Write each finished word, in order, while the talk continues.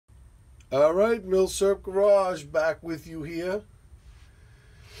All right, Millsurp Garage, back with you here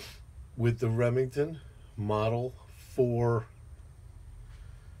with the Remington Model 4.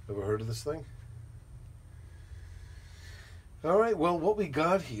 Ever heard of this thing? All right, well, what we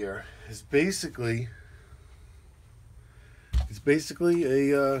got here is basically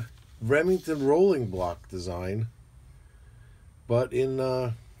a Remington rolling block design, but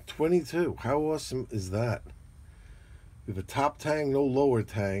in 22. How awesome is that? We have a top tang, no lower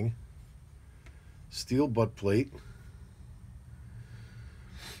tang. Steel butt plate.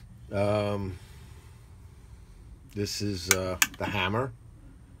 This is the hammer.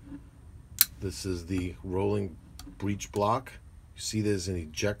 This is the rolling breech block. You see there's an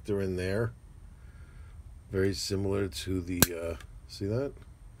ejector in there. Very similar to the, see that?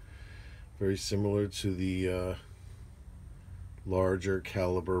 Very similar to the larger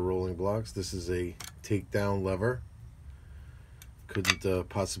caliber rolling blocks. This is a takedown lever. Couldn't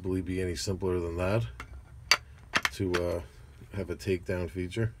possibly be any simpler than that to have a takedown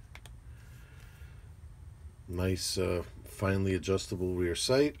feature. Nice finely adjustable rear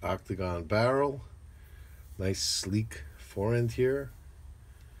sight, octagon barrel, nice sleek forend here.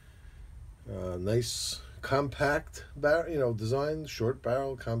 Nice compact barrel, design, short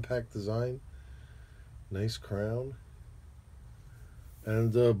barrel, compact design. Nice crown.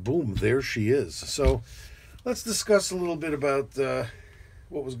 And boom, there she is. So let's discuss a little bit about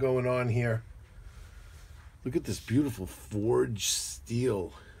what was going on here. Look at this beautiful forged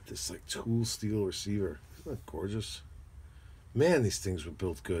steel, this like tool steel receiver. Isn't that gorgeous? Man, these things were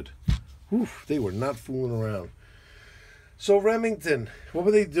built good. Whew, they were not fooling around. So Remington, what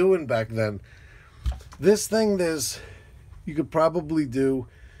were they doing back then? This thing, you could probably do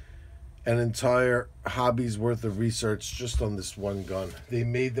an entire hobby's worth of research just on this one gun. They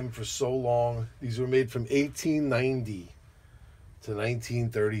made them for so long. These were made from 1890 to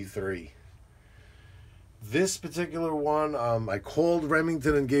 1933. This particular one, I called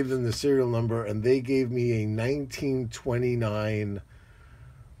Remington and gave them the serial number, and they gave me a 1929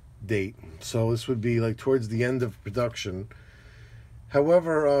 date. So this would be like towards the end of production.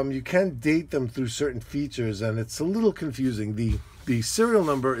 However, you can date them through certain features, and it's a little confusing. The serial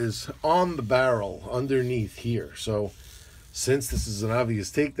number is on the barrel underneath here. So since this is an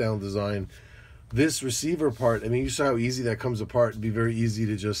obvious takedown design, this receiver part, I mean, you saw how easy that comes apart. It'd be very easy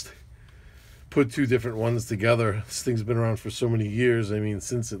to just put two different ones together. This thing's been around for so many years. I mean,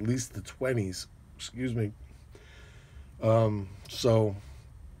 since at least the 20s. Excuse me. So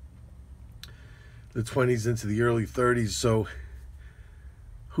the 20s into the early 30s. So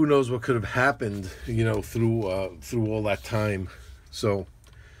who knows what could have happened, through all that time. So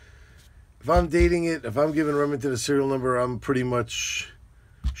if I'm dating it, if I'm giving Remington a serial number, I'm pretty much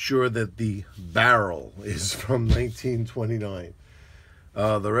sure that the barrel is from 1929.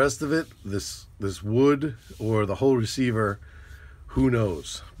 The rest of it, this wood or the whole receiver, who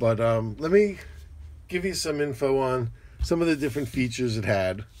knows? But let me give you some info on some of the different features it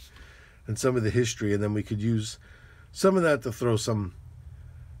had and some of the history, and then we could use some of that to throw some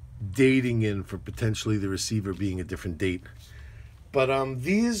dating in for potentially the receiver being a different date. But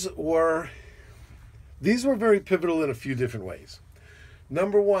these were very pivotal in a few different ways.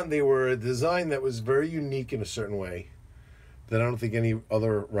 Number one, they were a design that was very unique in a certain way that I don't think any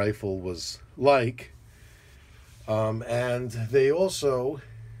other rifle was like. And they also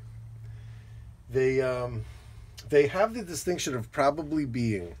they have the distinction of probably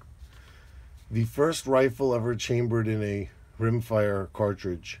being the first rifle ever chambered in a rimfire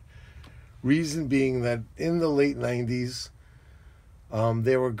cartridge. Reason being that in the late 90s,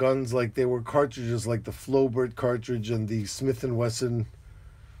 there were cartridges like the Flowbird cartridge and the Smith & Wesson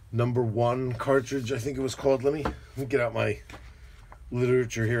 #1 cartridge, I think it was called. Let me get out my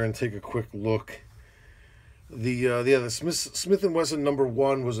literature here and take a quick look. The Smith & Wesson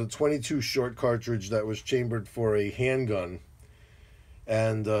 #1 was a 22 short cartridge that was chambered for a handgun.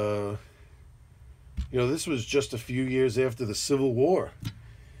 And, this was just a few years after the Civil War.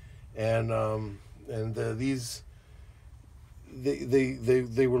 And these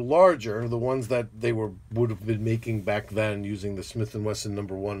they were larger. The ones that they would have been making back then using the Smith & Wesson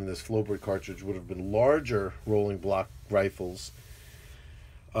 #1 and this Flowbird cartridge would have been larger rolling block rifles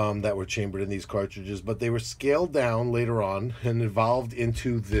that were chambered in these cartridges, but they were scaled down later on and evolved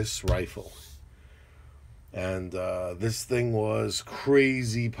into this rifle. And this thing was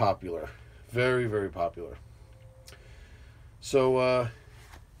crazy popular. Very, very popular. So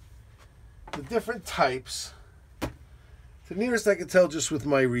the different types, the nearest I could tell just with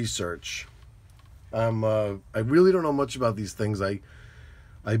my research, I really don't know much about these things. I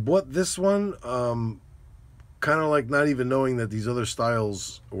bought this one kind of like not even knowing that these other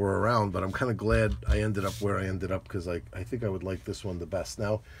styles were around, but I'm kind of glad I ended up where I ended up, because I think I would like this one the best.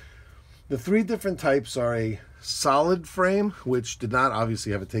 Now, the three different types are a solid frame, which did not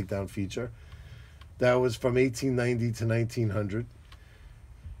obviously have a takedown feature. That was from 1890 to 1900.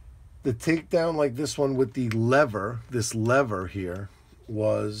 The takedown like this one with the lever, this lever here,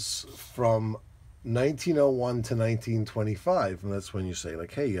 was from 1901 to 1925. And that's when you say,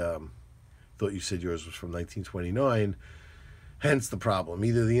 like, hey, thought you said yours was from 1929. Hence the problem.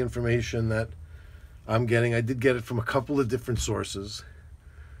 Either the information that I'm getting, I did get it from a couple of different sources,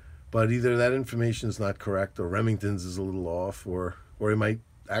 but either that information is not correct, or Remington's is a little off, or it might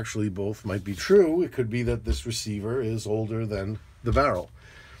actually both might be true. It could be that this receiver is older than the barrel.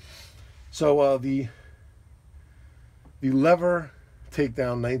 So the lever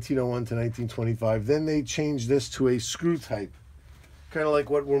takedown 1901 to 1925. Then they changed this to a screw type, kind of like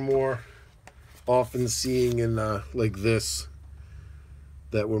what we're more often seeing in like this,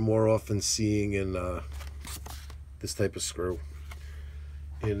 that we're more often seeing in this type of screw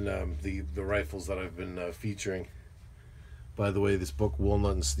in the rifles that I've been featuring. By the way, this book,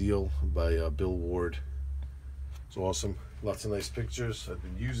 Walnut and Steel, by Bill Ward, it's awesome. Lots of nice pictures. I've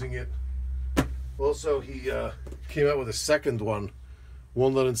been using it. Also, he came out with a second one,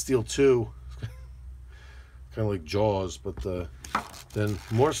 Walnut and Steel 2. Kind of like Jaws, but then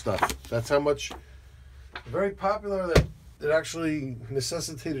more stuff. That's how much, very popular, that it actually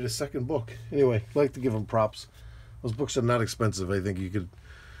necessitated a second book. Anyway, I'd like to give them props. Those books are not expensive. I think you could,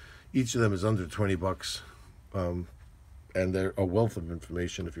 each of them is under 20 bucks. And they're a wealth of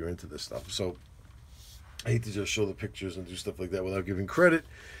information if you're into this stuff. So I hate to just show the pictures and do stuff like that without giving credit.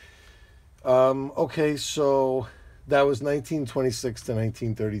 Okay, so that was 1926 to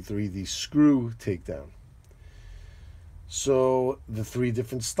 1933, the screw takedown. So the three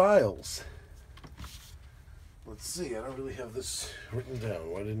different styles. Let's see, I don't really have this written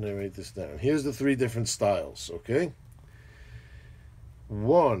down. Why didn't I write this down? Here's the three different styles, okay?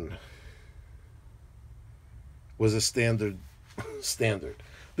 One was a standard.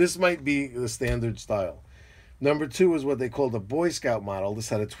 This might be the standard style. Number two was what they called a Boy Scout model. This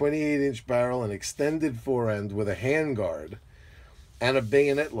had a 28-inch barrel, an extended forend with a handguard, and a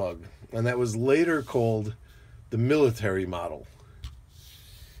bayonet lug. And that was later called the military model.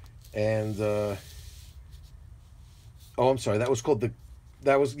 And I'm sorry, that was called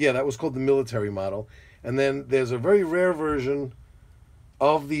the military model. And then there's a very rare version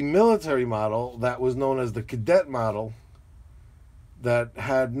of the military model that was known as the cadet model, that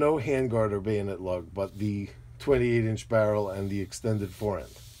had no handguard or bayonet lug, but the 28-inch barrel and the extended forend.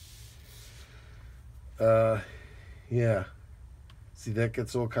 Yeah. See, that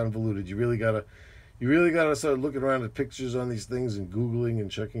gets all convoluted. You really gotta start looking around at pictures on these things and Googling and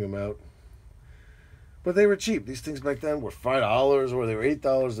checking them out. But they were cheap. These things back then were $5, or they were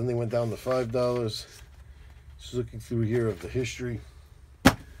 $8, and they went down to $5. Just looking through here of the history.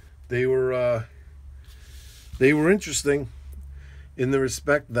 They were interesting in the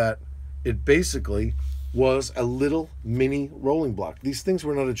respect that it basically was a little mini rolling block. These things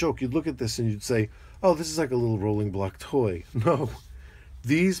were not a joke. You'd look at this and you'd say, oh, this is like a little rolling block toy. No.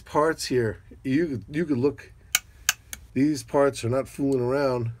 These parts here, you could look. These parts are not fooling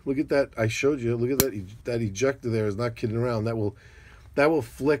around. Look at that. I showed you. Look at that ejector there is not kidding around. That will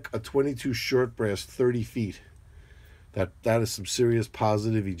flick a 22 short brass 30 feet. That is some serious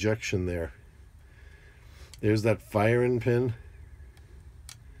positive ejection there. There's that firing pin.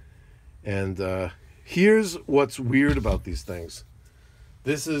 And here's what's weird about these things.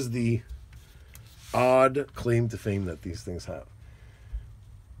 This is the odd claim to fame that these things have.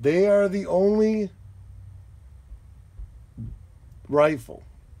 They are the only rifle,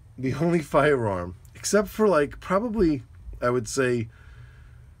 the only firearm, except for like probably, I would say,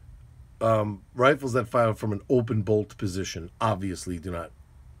 rifles that fire from an open bolt position obviously do not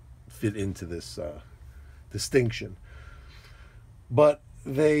fit into this distinction. But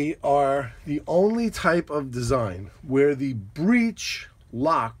they are the only type of design where the breech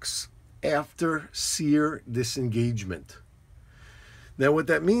locks after sear disengagement. Now what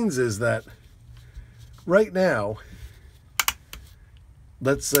that means is that right now,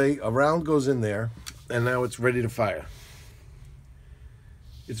 let's say a round goes in there and now it's ready to fire.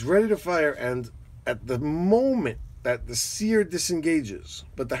 It's ready to fire, and at the moment that the sear disengages,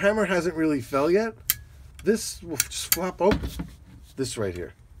 but the hammer hasn't really fell yet, this will just flop open. This right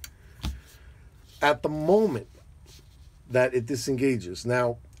here. At the moment that it disengages.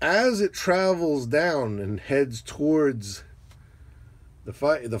 Now, as it travels down and heads towards the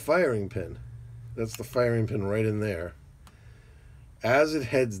firing pin, that's the firing pin right in there. as it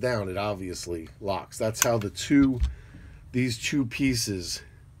heads down, it obviously locks. That's how these two pieces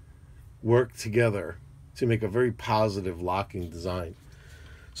work together to make a very positive locking design.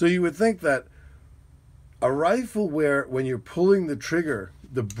 So you would think that a rifle where when you're pulling the trigger,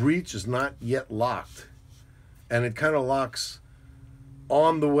 the breech is not yet locked, and it kind of locks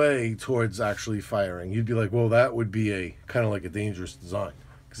on the way towards actually firing, you'd be like, well, that would be a kind of like a dangerous design,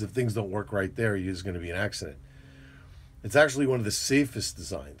 because if things don't work right there, there's going to be an accident. It's actually one of the safest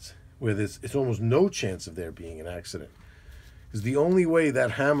designs, where it's almost no chance of there being an accident. Because the only way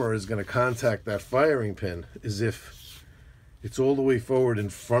that hammer is going to contact that firing pin is if it's all the way forward in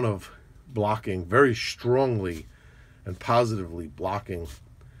front of, blocking very strongly and positively blocking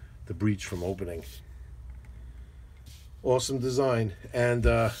the breech from opening. Awesome design. And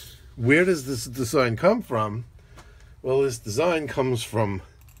where does this design come from? Well, this design comes from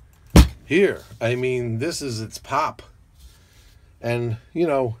here. I mean, this is its pop. And, you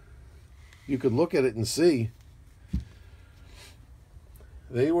know, you could look at it and see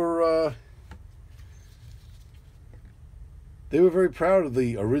they were very proud of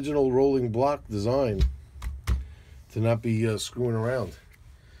the original rolling block design, to not be screwing around.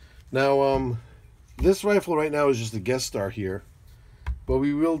 Now, this rifle right now is just a guest star here, but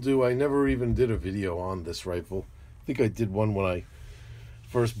we will do, I never even did a video on this rifle. I think I did one when I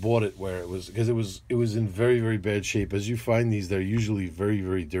first bought it, where it was, because it was in very, very bad shape. As you find these, they're usually very,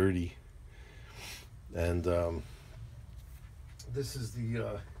 very dirty. And this is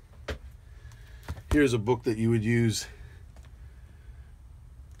the here's a book that you would use.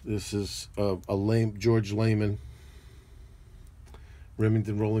 This is George Lehman,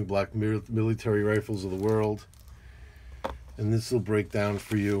 Remington Rolling Block Military Rifles of the World. And this will break down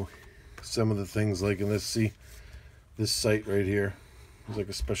for you some of the things, like in this, see this sight right here. It's like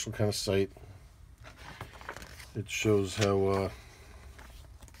a special kind of sight. It shows how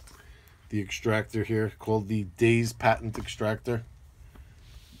the extractor here, called the Days Patent Extractor.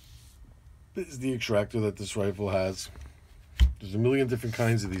 This is the extractor that this rifle has. There's a million different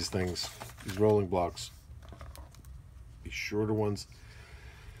kinds of these things, these rolling blocks. These shorter ones.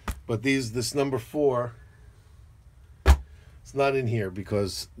 But this number 4, it's not in here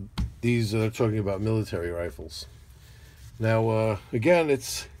because these are talking about military rifles. Now, again,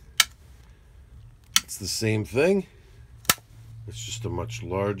 it's the same thing. It's just a much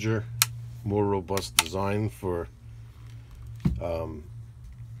larger, more robust design for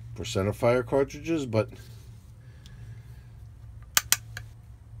centerfire cartridges, but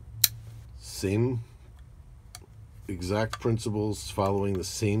same exact principles, following the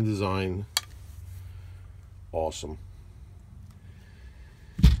same design. Awesome.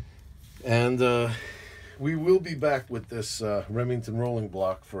 And we will be back with this Remington rolling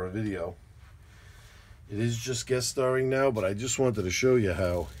block for a video. It is just guest starring now, but I just wanted to show you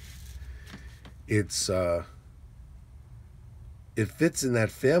how it fits in that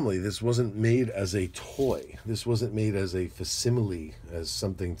family. This wasn't made as a toy. This wasn't made as a facsimile, as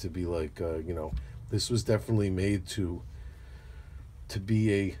something to be like, you know, this was definitely made to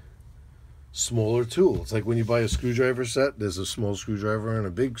be a smaller tool. It's like when you buy a screwdriver set, there's a small screwdriver and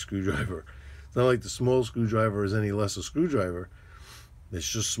a big screwdriver. It's not like the small screwdriver is any less a screwdriver. It's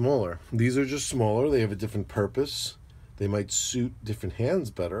just smaller. These are just smaller. They have a different purpose. They might suit different hands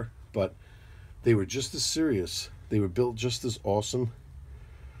better, but they were just as serious. They were built just as awesome,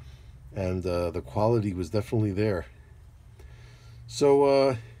 and the quality was definitely there.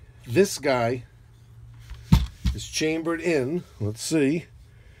 So this guy is chambered in, let's see,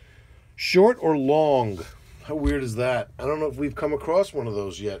 short or long. How weird is that? I don't know if we've come across one of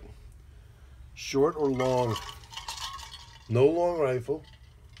those yet. Short or long. No long rifle.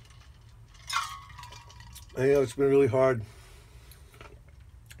 I know it's been really hard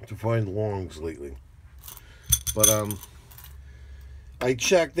to find longs lately. But I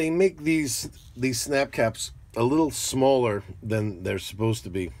checked, they make these snap caps a little smaller than they're supposed to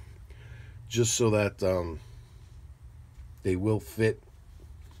be, just so that they will fit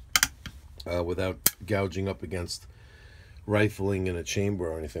without gouging up against rifling in a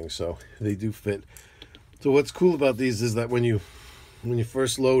chamber or anything. So they do fit. So what's cool about these is that when you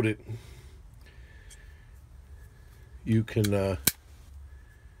first load it, you can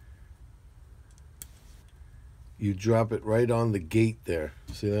you drop it right on the gate there.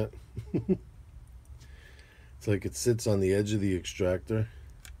 See that? It's like it sits on the edge of the extractor,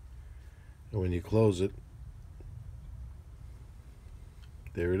 and when you close it,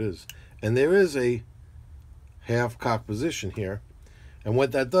 there it is. And there is a half cock position here, and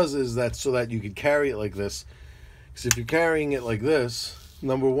what that does is that so that you can carry it like this. Because if you're carrying it like this,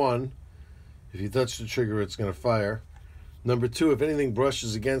 number one, if you touch the trigger, it's going to fire. Number two, if anything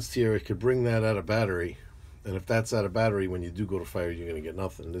brushes against here, it could bring that out of battery. And if that's out of battery, when you do go to fire, you're going to get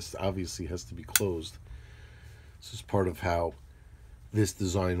nothing. This obviously has to be closed. This is part of how this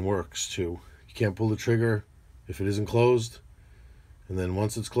design works too. You can't pull the trigger if it isn't closed. And then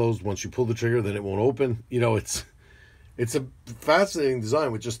once it's closed, once you pull the trigger, then it won't open. You know, it's a fascinating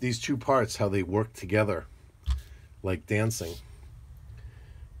design with just these two parts, how they work together like dancing.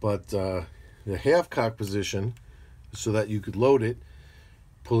 But the half cock position, so that you could load it,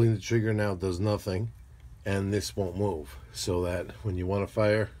 pulling the trigger now does nothing, and this won't move. So that when you want to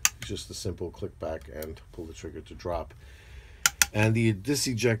fire, it's just a simple click back and pull the trigger to drop. And this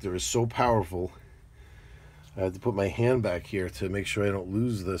ejector is so powerful. I had to put my hand back here to make sure I don't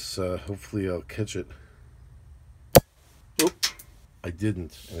lose this. Hopefully I'll catch it. Oop, I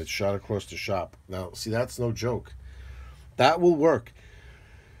didn't, and it shot across the shop. Now, see, that's no joke. That will work.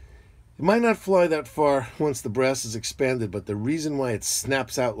 It might not fly that far once the brass is expanded, but the reason why it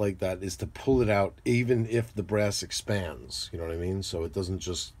snaps out like that is to pull it out even if the brass expands. You know what I mean? So it doesn't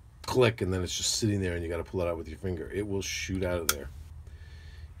just click and then it's just sitting there and you got to pull it out with your finger. It will shoot out of there,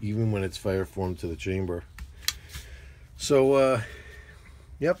 even when it's fire formed to the chamber. So,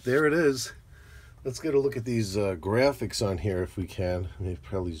 yep, there it is. Let's get a look at these graphics on here if we can. Let me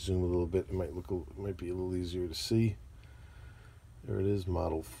probably zoom a little bit. It might be a little easier to see. There it is,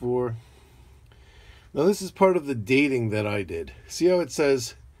 Model 4. Now this is part of the dating that I did. See how it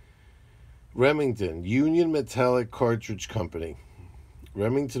says Remington, Union Metallic Cartridge Company.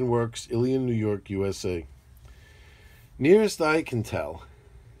 Remington Works, Ilion, New York, USA. Nearest I can tell,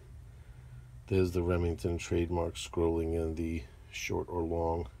 there's the Remington trademark scrolling in the short or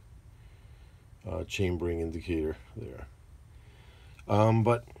long chambering indicator there.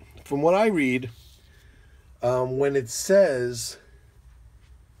 But from what I read, when it says,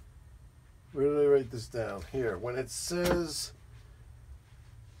 where did I write this down? Here. When it says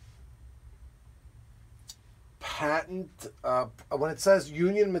patent, when it says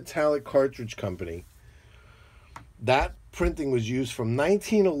Union Metallic Cartridge Company, that printing was used from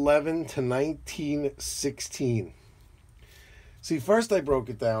 1911 to 1916. See, first I broke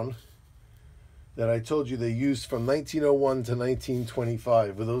it down that I told you they used from 1901 to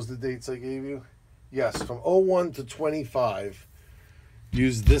 1925. Were those the dates I gave you? Yes, from 01 to 25,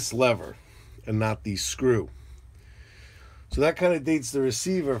 use this lever and not the screw. So that kind of dates the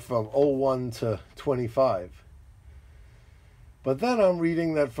receiver from 01 to 25. But then I'm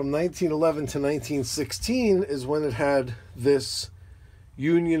reading that from 1911 to 1916 is when it had this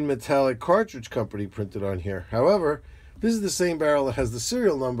Union Metallic Cartridge Company printed on here. However, this is the same barrel that has the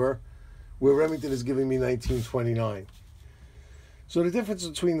serial number where Remington is giving me 1929. So the difference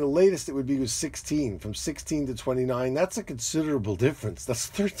between the latest it would be was 16. From 16 to 29, that's a considerable difference. That's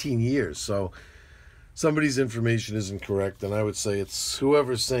 13 years. So somebody's information isn't correct, and I would say it's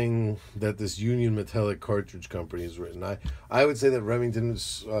whoever's saying that this Union Metallic Cartridge Company is written. I would say that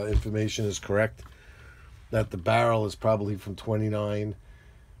Remington's information is correct, that the barrel is probably from 29,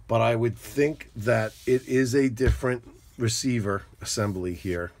 but I would think that it is a different receiver assembly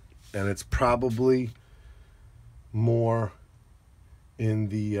here, and it's probably more in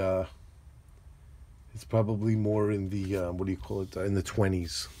the what do you call it, in the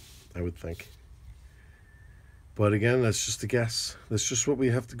 20s, I would think. But again, that's just a guess. That's just what we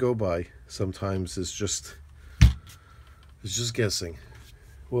have to go by. Sometimes it's just guessing.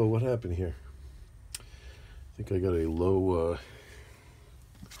 Whoa, what happened here? I think I got a low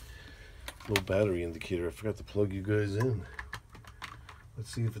battery indicator. I forgot to plug you guys in.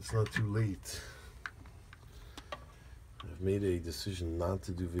 Let's see if it's not too late. I've made a decision not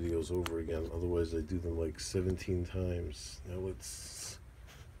to do videos over again. Otherwise, I do them like 17 times. Now let's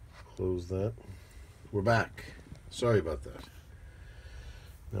close that. We're back. Sorry about that.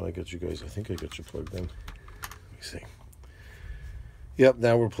 Now I got you guys. I think I got you plugged in. Let me see. Yep,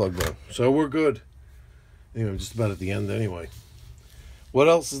 now we're plugged in. So we're good. Anyway, I'm just about at the end anyway. What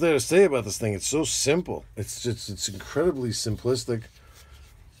else is there to say about this thing? It's so simple. It's incredibly simplistic.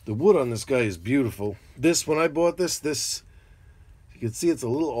 The wood on this guy is beautiful. This, when I bought this, you can see it's a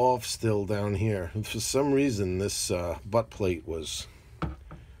little off still down here. And for some reason, this butt plate was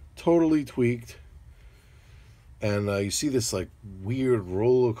totally tweaked. And you see this like weird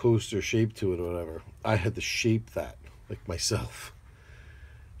roller coaster shape to it or whatever. I had to shape that like myself.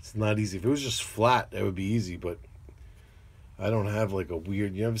 It's not easy. If it was just flat, that would be easy, but I don't have like a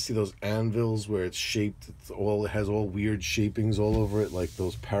weird, you ever see those anvils where it's shaped, it has all weird shapings all over it, like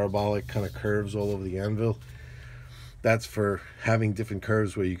those parabolic kind of curves all over the anvil? That's for having different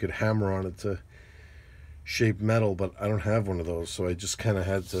curves where you could hammer on it to shape metal, but I don't have one of those, so I just kind of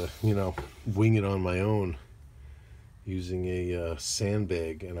had to, wing it on my own using a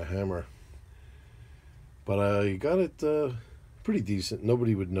sandbag and a hammer. But you got it pretty decent.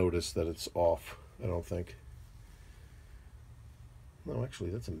 Nobody would notice that it's off, I don't think. No, actually,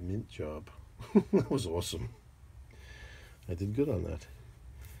 that's a mint job. That was awesome. I did good on that.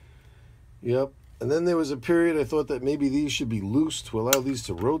 Yep. And then there was a period I thought that maybe these should be loose to allow these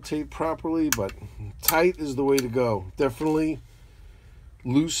to rotate properly, but tight is the way to go. Definitely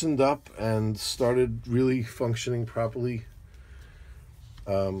loosened up and started really functioning properly.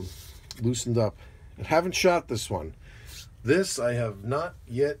 Loosened up. And haven't shot this one. This I have not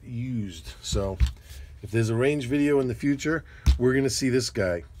yet used. So if there's a range video in the future, we're going to see this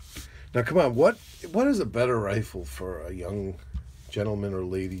guy. Now, come on, what is a better rifle for a young gentleman or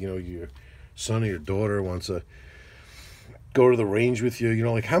lady? You know, your son or your daughter wants to go to the range with you. You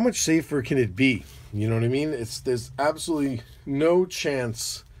know, like, how much safer can it be? You know what I mean? There's absolutely no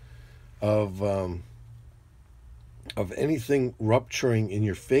chance of anything rupturing in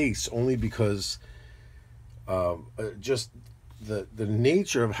your face, only because just the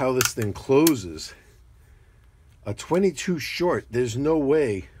nature of how this thing closes. A 22 short, there's no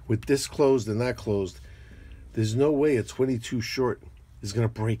way, with this closed and that closed, there's no way a 22 short is going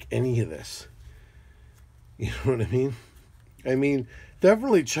to break any of this. You know what I mean? I mean,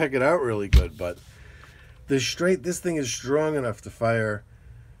 definitely check it out really good, but this thing is strong enough to fire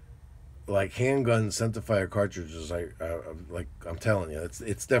like handgun centerfire cartridges. I'm telling you,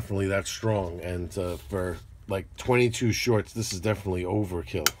 it's definitely that strong. And for like 22 shorts, this is definitely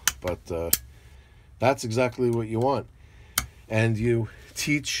overkill. But that's exactly what you want. And you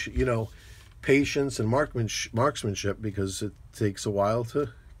teach, you know, patience and marksmanship, because it takes a while to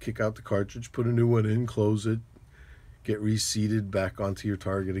kick out the cartridge, put a new one in, close it, get reseated back onto your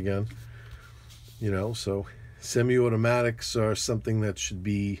target again. You know, so semi-automatics are something that should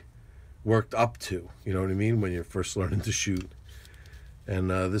be worked up to, you know what I mean, when you're first learning to shoot.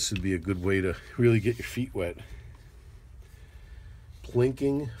 And this would be a good way to really get your feet wet.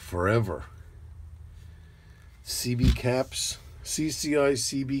 Plinking forever. CB caps, CCI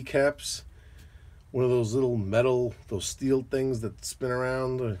CB caps, one of those little metal, those steel things that spin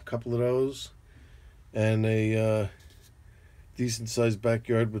around, a couple of those, and a decent sized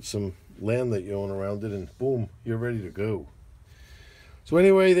backyard with some land that you own around it, and boom, you're ready to go. So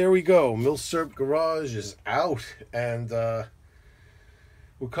anyway, there we go. Milsurp Garage is out, and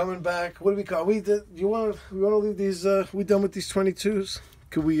we're coming back. What do we call? We want to leave these? We done with these 22s?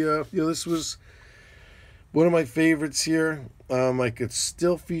 Could we? You know, this was one of my favorites here. I could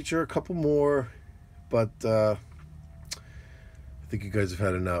still feature a couple more, but I think you guys have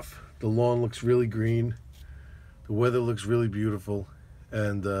had enough. The lawn looks really green. The weather looks really beautiful,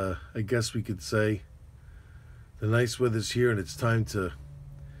 and I guess we could say the nice weather's here, and it's time to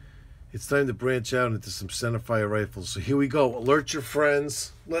branch out into some centerfire rifles. So here we go. Alert your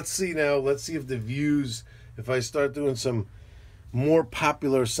friends. Let's see now. Let's see if the views, if I start doing some more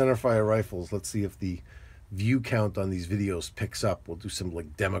popular centerfire rifles, let's see if the view count on these videos picks up. We'll do some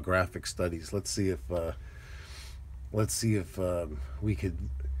like demographic studies. Let's see if we could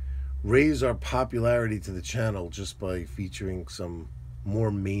raise our popularity to the channel just by featuring some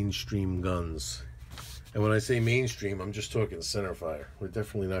more mainstream guns. And when I say mainstream, I'm just talking centerfire. We're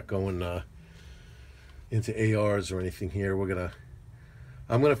definitely not going into ARs or anything here.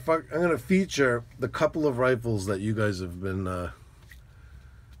 I'm gonna feature the couple of rifles that you guys have been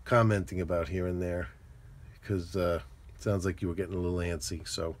commenting about here and there, because it sounds like you were getting a little antsy.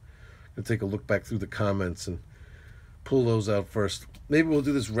 So I'm gonna take a look back through the comments and pull those out first. Maybe we'll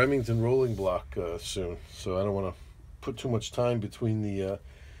do this Remington rolling block soon. So I don't want to put too much time between the.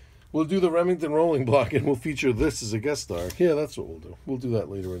 We'll do the Remington rolling block, and we'll feature this as a guest star. Yeah, that's what we'll do. We'll do that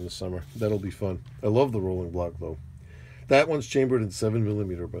later in the summer. That'll be fun. I love the rolling block, though. That one's chambered in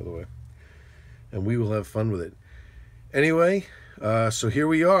 7mm, by the way. And we will have fun with it. Anyway, so here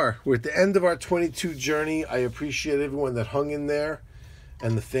we are. We're at the end of our 22 journey. I appreciate everyone that hung in there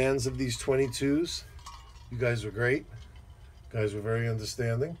and the fans of these 22s. You guys were great. You guys were very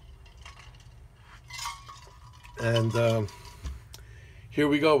understanding. And here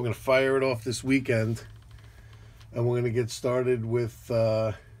we go. We're going to fire it off this weekend, and we're going to get started with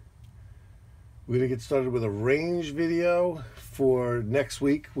a range video for next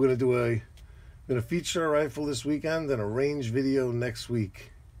week. We're going to feature a rifle this weekend and a range video next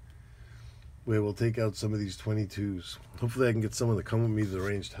week, where we'll take out some of these 22s. Hopefully I can get someone to come with me to the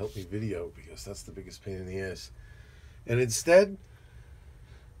range to help me video, because that's the biggest pain in the ass. And instead,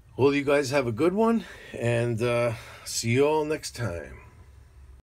 well, you guys have a good one, and see you all next time.